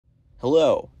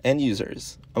Hello, end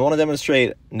users. I want to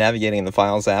demonstrate navigating in the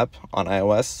Files app on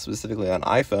iOS, specifically on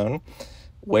iPhone,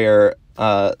 where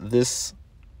this,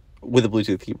 with a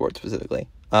Bluetooth keyboard specifically,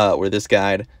 where this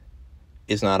guide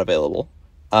is not available.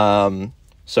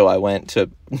 So I went to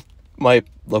my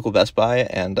local Best Buy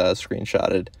and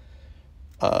screenshotted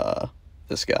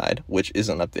this guide, which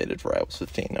isn't updated for iOS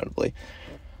 15, notably.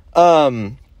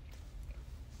 And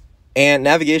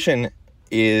navigation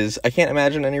is, I can't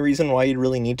imagine any reason why you'd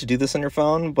really need to do this on your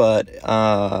phone, but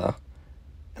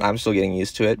I'm still getting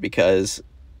used to it because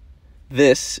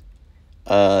this,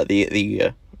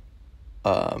 the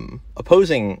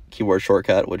opposing keyboard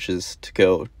shortcut, which is to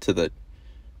go to the,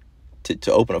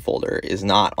 to open a folder, is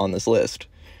not on this list.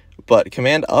 But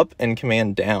Command Up and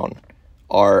Command Down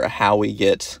are how we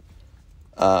get,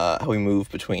 how we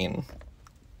move between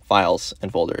files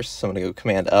and folders. So I'm going to go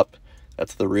Command Up,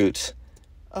 that's the root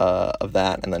of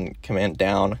that, and then Command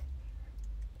Down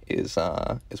is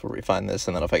where we find this.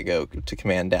 And then if I go to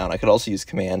Command Down, I could also use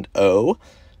Command O,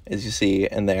 as you see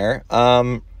in there.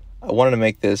 I wanted to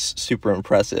make this super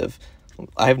impressive.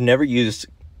 I've never used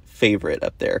favorite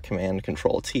up there, Command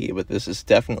Control T, but this is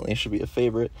definitely should be a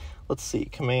favorite. Let's see,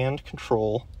 Command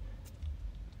Control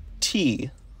T.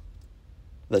 Did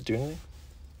that do anything?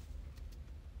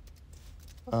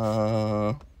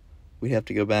 We'd have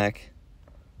to go back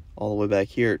all the way back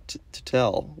here to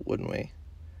tell, wouldn't we?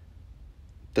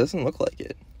 Doesn't look like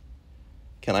it.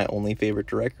 Can I only favorite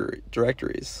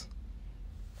directories?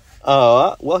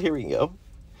 Well, here we go.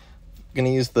 I'm gonna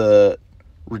use the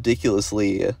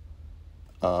ridiculously,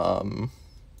 let's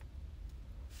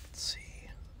see,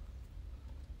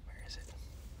 where is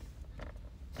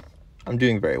it? I'm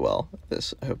doing very well at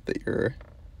this. I hope that you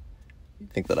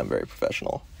think that I'm very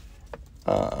professional.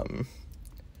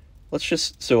 Let's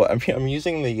just, so I'm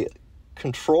using the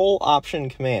Control Option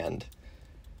Command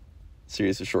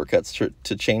series of shortcuts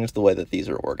to change the way that these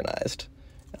are organized.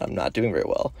 I'm not doing very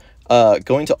well.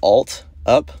 Going to Alt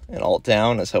Up and Alt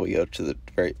Down is how we go to the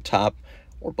very top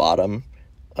or bottom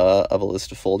of a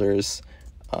list of folders.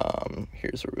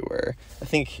 Here's where we were. I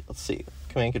think, let's see,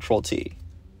 Command Control T.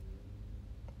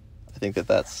 I think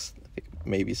that's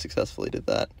maybe successfully did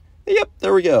that. Yep,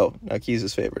 there we go. Now Keys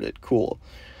is favorited. Cool.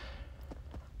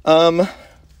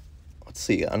 Let's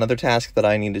see, another task that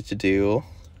I needed to do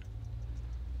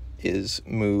is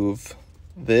move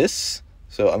this.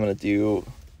 So I'm going to do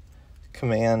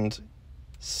Command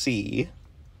C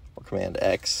or Command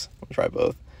X. I'll try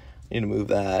both. I need to move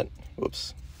that.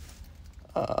 Whoops.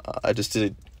 I just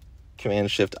did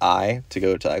Command Shift I to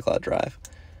go to iCloud Drive.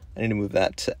 I need to move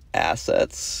that to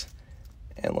Assets.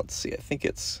 And let's see, I think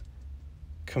it's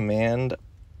Command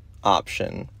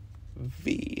Option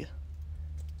V.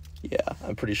 Yeah,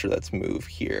 I'm pretty sure that's move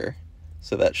here.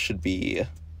 So that should be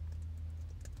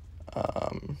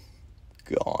gone.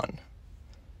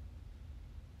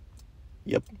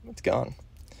 Yep, it's gone.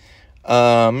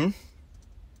 Let's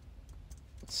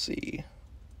see.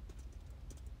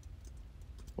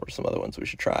 What are some other ones we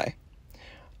should try?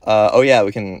 Oh yeah,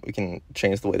 we can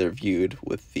change the way they're viewed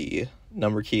with the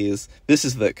number keys. This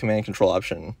is the Command Control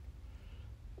Option,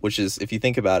 which is, if you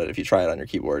think about it, if you try it on your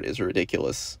keyboard, is a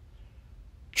ridiculous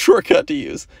shortcut to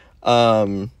use.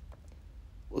 Let's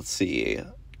see.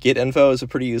 Get info is a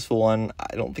pretty useful one.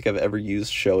 I don't think I've ever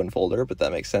used show in folder, but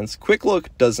that makes sense. Quick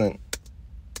look doesn't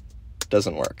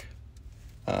work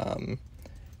on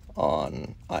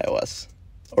iOS.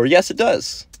 Or yes, it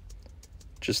does.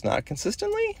 Just not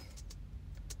consistently.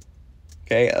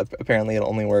 Okay, apparently it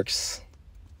only works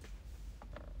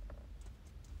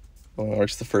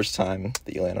the first time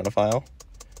that you land on a file.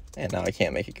 And now I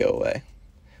can't make it go away.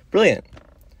 Brilliant.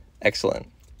 Excellent.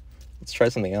 Let's try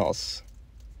something else.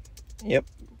 Yep.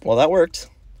 Well, that worked.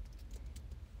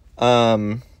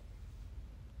 Let's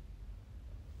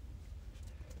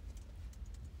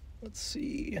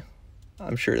see.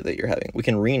 I'm sure that we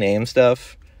can rename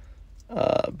stuff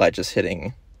by just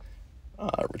hitting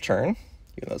return,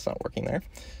 even though it's not working there.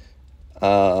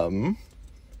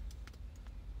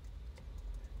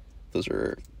 Those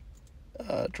are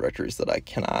directories that I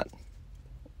cannot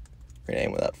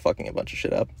rename without fucking a bunch of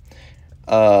shit up.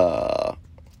 Let's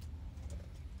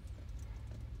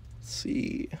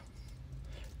see.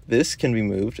 This can be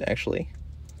moved, actually.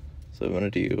 So I'm going to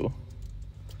do...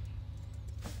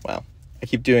 Wow. I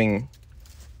keep doing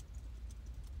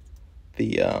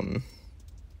the...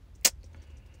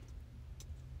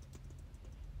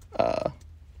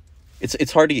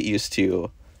 It's hard to get used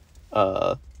to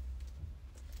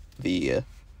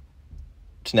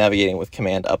to navigating with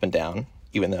Command Up and Down,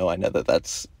 even though I know that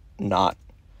that's not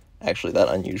actually that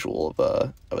unusual of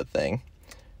a thing.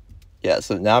 Yeah,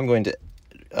 so now I'm going to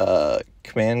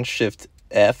Command Shift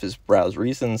F is browse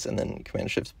recents, and then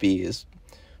Command Shift B is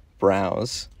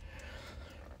browse.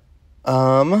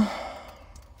 Let's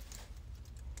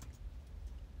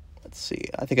see.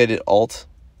 I think I did Alt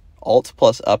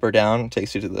plus up or down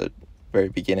takes you to the very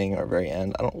beginning or very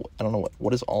end. I don't know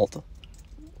what is Alt.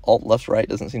 Alt left right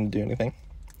doesn't seem to do anything.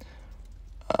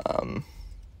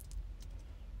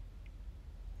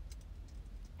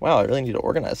 Wow, I really need to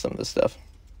organize some of this stuff.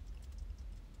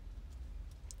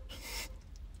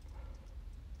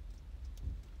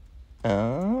 Is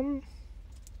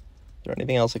there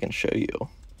anything else I can show you?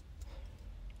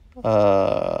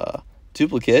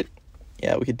 Duplicate.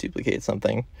 Yeah, we could duplicate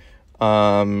something.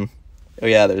 Oh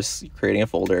yeah, there's creating a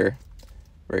folder.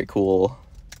 Very cool.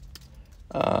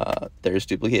 There's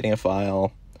duplicating a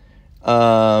file.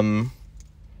 And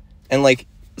like,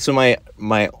 so my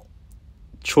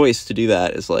choice to do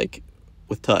that is like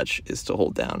with touch is to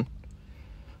hold down.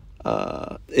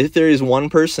 If there is one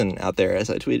person out there, as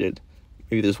I tweeted,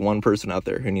 maybe there's one person out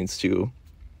there who needs to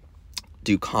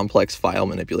do complex file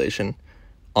manipulation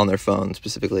on their phone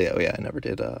specifically. Oh yeah, I never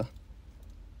did. So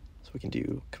we can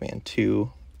do Command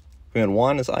 2. Command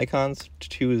 1 is icons,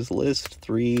 2 is list,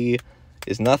 3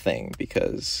 is nothing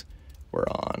because we're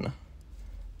on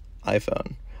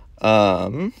iPhone.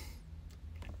 Oh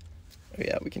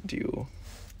yeah, we can do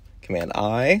Command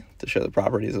I to show the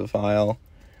properties of a file.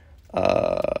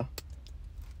 Let's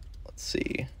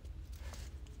see.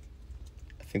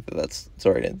 I think that's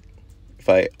already. If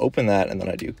I open that and then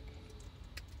I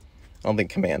don't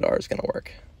think Command R is going to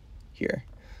work here.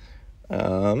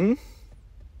 And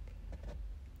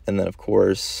then of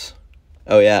course,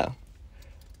 oh yeah,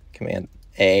 Command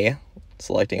A,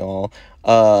 selecting all.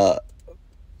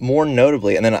 More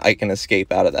notably, and then I can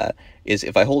escape out of that, is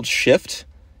if I hold Shift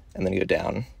and then go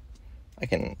down, I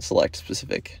can select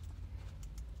specific.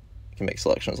 I can make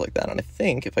selections like that. And I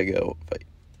think if I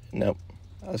nope,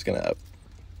 I was gonna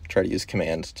try to use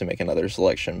Command to make another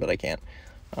selection, but I can't.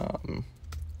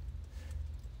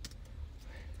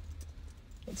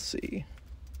 Let's see.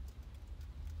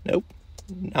 Nope,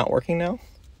 not working now.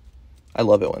 I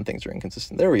love it when things are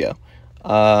inconsistent. There we go.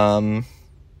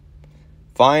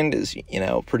 Find is,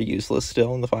 pretty useless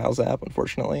still in the Files app,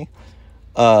 unfortunately.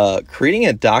 Creating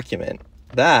a document,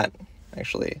 that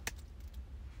actually,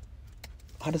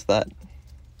 how does that?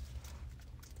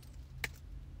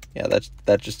 Yeah,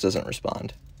 that just doesn't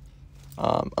respond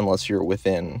unless you're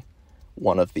within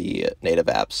one of the native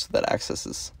apps that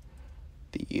accesses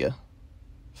the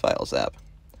Files app.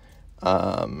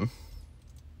 And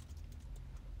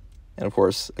of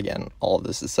course, again, all of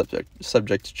this is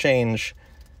subject to change.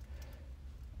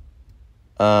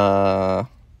 Yeah,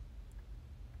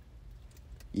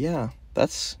 I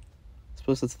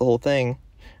suppose that's the whole thing.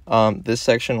 This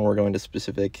section, we're going to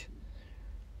specific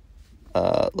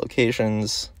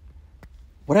locations.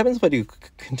 What happens if I do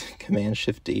Command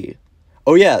Shift D?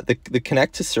 Oh yeah, the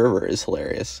connect to server is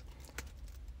hilarious.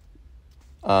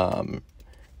 And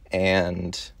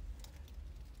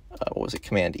what was it?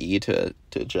 Command E to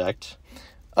eject.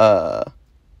 God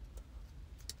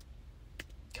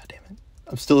damn it!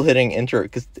 I'm still hitting enter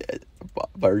because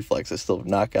by reflex I still have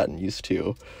not gotten used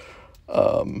to.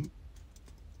 Let's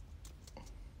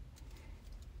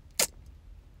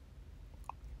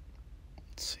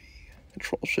see.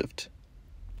 Control Shift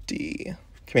D.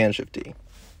 Command Shift D.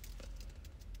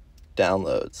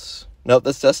 Downloads. Nope,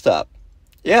 that's desktop.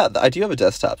 Yeah, I do have a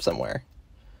desktop somewhere.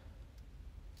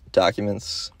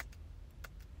 Documents.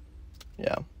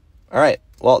 Yeah. All right.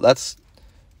 Well, that's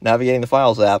navigating the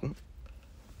Files app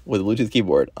with a Bluetooth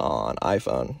keyboard on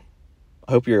iPhone.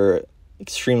 I hope you're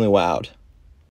extremely wowed.